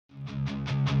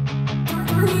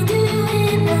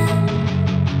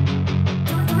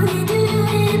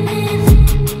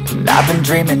been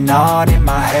dreaming on in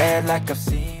my head like I've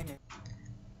seen it.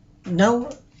 Now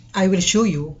I will show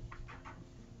you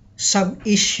some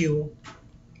issue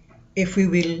if we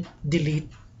will delete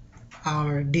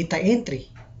our data entry,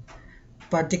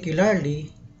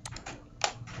 particularly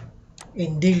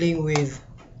in dealing with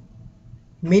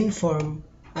min form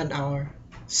and our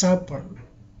subform.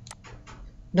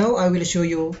 Now I will show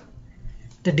you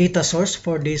the data source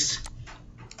for this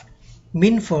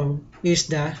min form is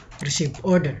the received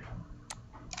order.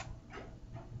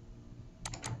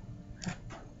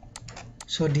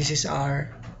 So this is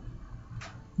our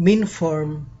min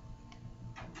form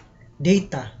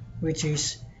data, which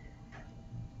is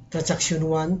transaction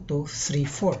 1, 2, 3,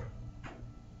 4,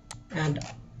 and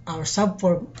our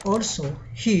subform also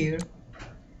here.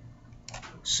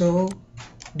 So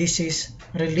this is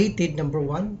related number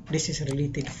 1, this is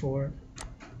related for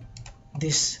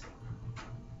this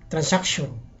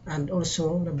transaction, and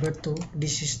also number 2,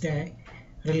 this is the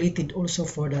related also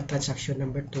for the transaction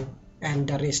number 2, and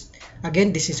the rest.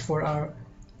 Again, this is for our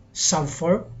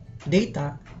subform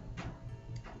data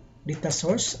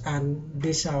source, and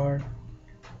this our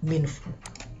min form.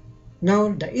 Now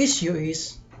the issue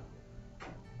is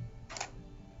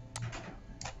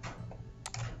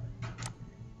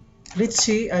let's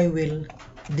say I will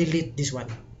delete this one.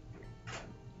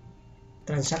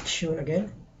 Transaction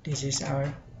again, this is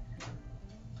our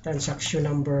transaction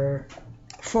number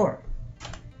 4.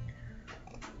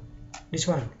 This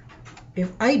one. If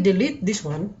I delete this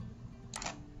one,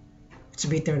 it's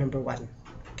better number 1.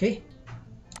 Okay?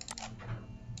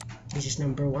 This is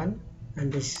number 1, and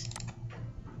this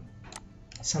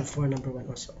sub 4 number 1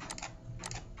 also.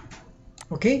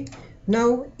 Okay?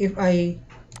 Now if I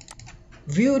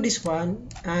view this one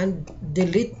and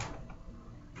delete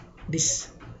this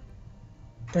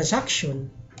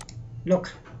transaction,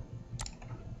 look,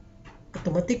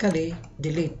 automatically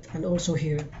delete, and also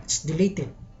here it's deleted.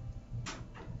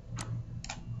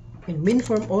 In min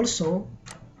form also,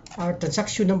 our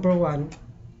transaction number 1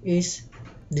 is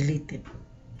deleted,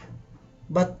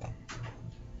 but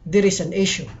there is an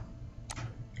issue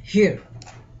here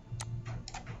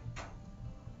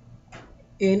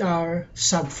in our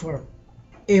subform.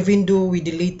 Even though we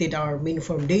deleted our min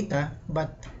form data,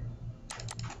 but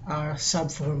our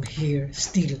subform here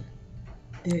still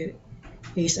there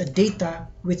is a data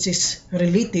which is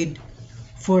related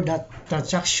for that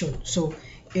transaction. So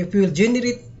if you will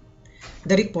generate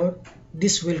the report,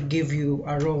 this will give you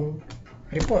a wrong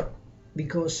report,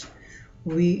 because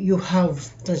you have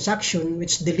transaction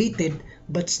which deleted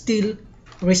but still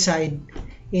reside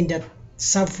in that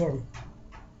subform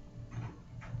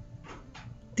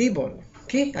table.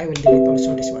 Okay, I will delete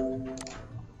also this one.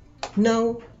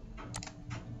 Now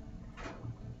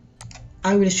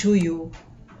I will show you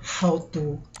how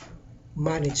to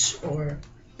manage or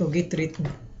to get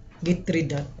rid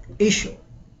that issue.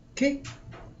 Okay,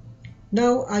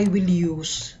 now I will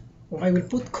use, or I will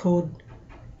put code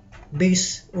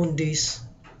based on this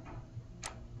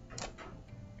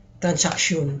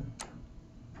transaction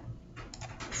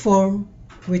form,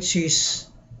 which is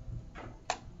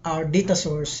our data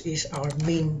source is our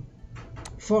main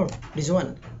form, this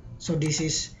one. So this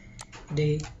is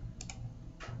the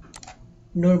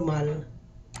normal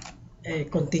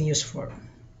continuous form.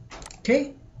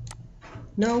 Okay,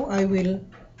 now I will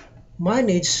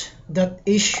manage that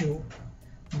issue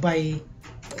by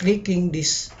clicking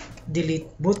this delete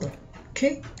button.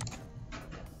 Okay,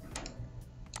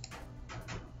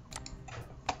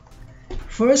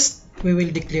 first we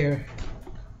will declare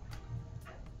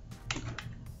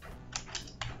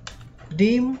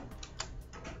dim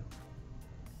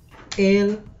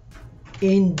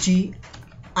lng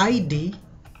id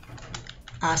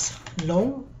as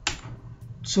long.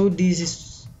 So this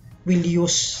is we'll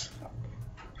use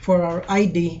for our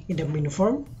id in the min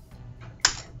form.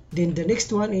 Then the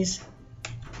next one is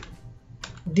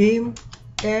dim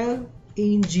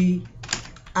lng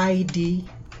id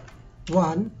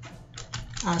 1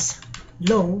 as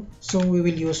long. So we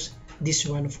will use this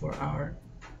one for our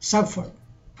subform.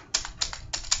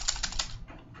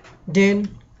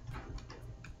 Then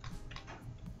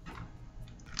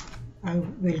I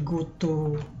will go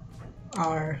to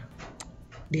our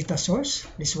data source.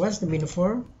 This was the min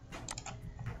form.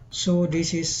 So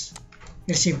this is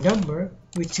received number,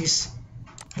 which is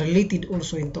related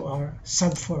also into our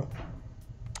subform,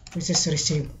 which is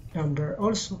received number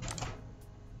also.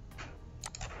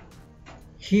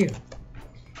 Here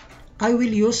I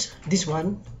will use this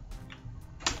one,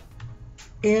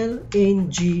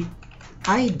 lng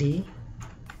id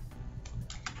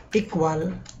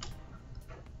equal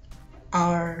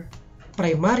our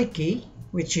primary key,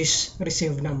 which is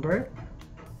received number,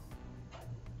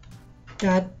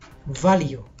 dot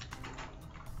value.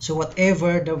 So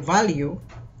whatever the value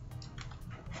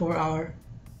for our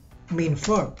main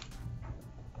form,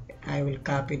 I will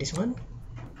copy this one,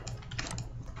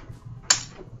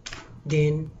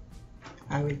 then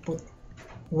I will put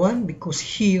 1 because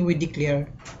here we declare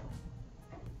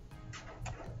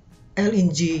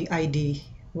LNG ID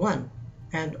 1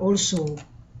 and also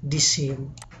the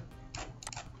same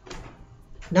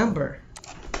number.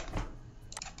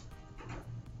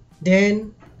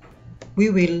 Then we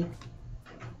will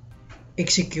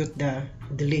execute the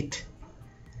delete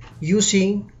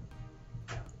using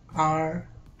our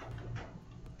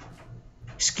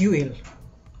SQL.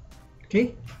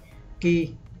 Okay,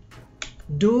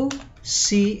 do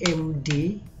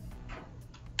cmd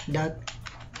dot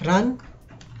run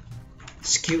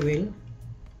SQL,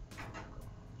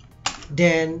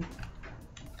 then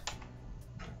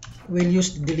we'll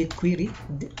use the delete query,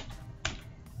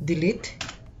 delete,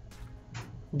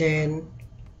 then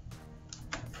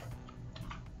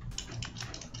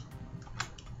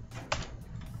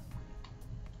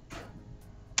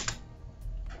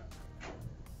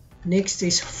next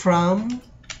is from.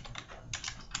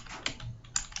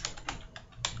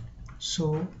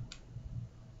 So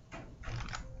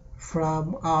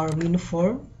from our main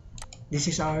form, this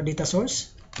is our data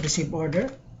source, receive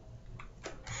order.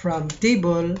 From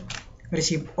table,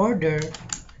 receive order,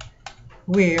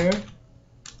 where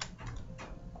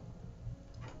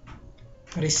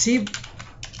receive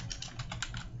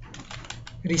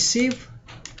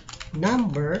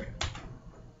number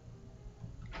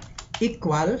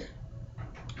equal,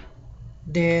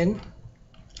 then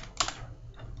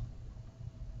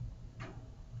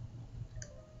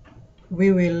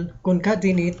we will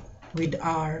concatenate with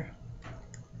our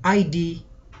ID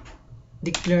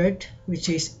declared, which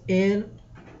is LNG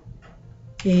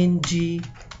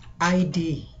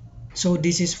ID. So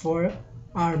this is for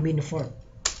our main form.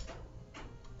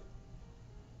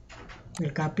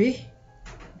 We'll copy,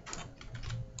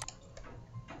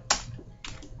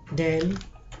 then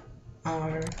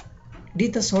our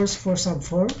data source for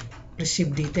subform,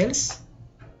 receive details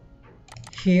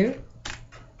here,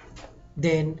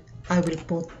 then I will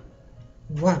put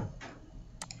 1,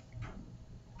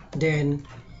 then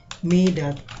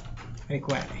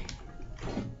me.require.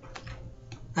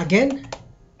 Again,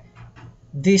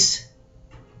 this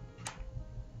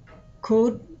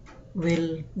code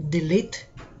will delete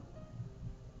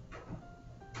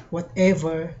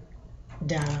whatever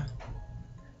the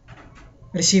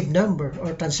receive number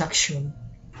or transaction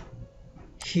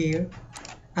here,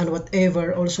 and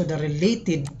whatever also the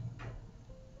related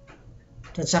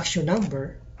transaction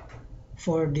number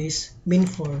for this main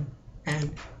form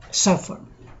and subform.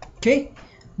 Okay,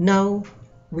 now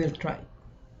we'll try.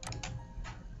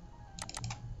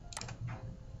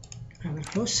 I will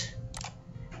close.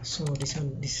 So this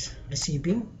one is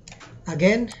receiving.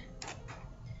 Again,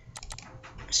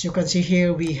 as you can see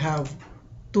here, we have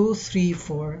 2, 3,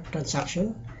 4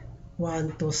 transaction,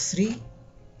 1, 2, 3.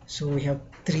 So we have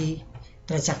 3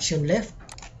 transaction left,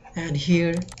 and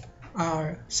here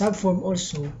our subform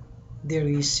also, there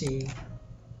is a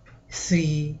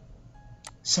 3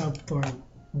 subform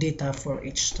data for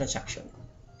each transaction.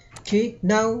 Okay,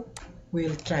 now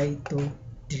we'll try to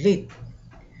delete.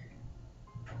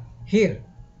 Here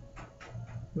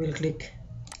we'll click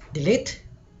delete.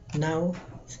 Now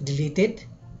it's deleted.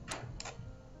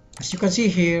 As you can see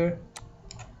here,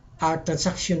 our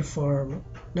transaction form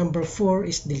number 4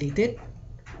 is deleted,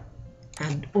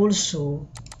 and also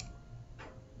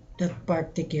that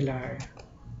particular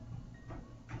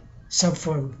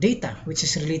subform data which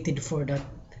is related for that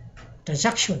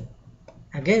transaction.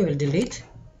 Again, we'll delete.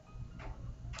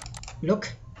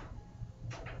 Look,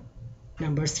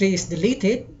 number 3 is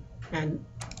deleted and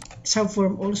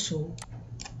subform also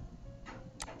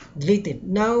deleted.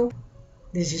 Now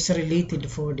this is related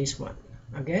for this one.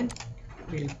 Again,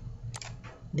 we'll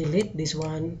delete this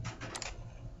one.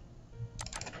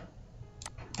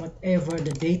 Whatever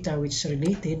the data which is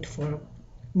related for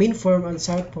main form and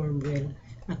subform will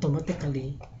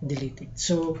automatically delete it.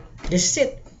 So this is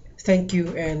it. Thank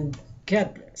you and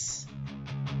God bless.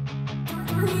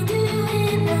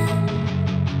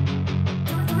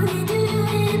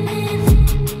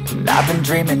 And I've been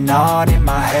dreaming on in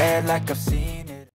my head like I've seen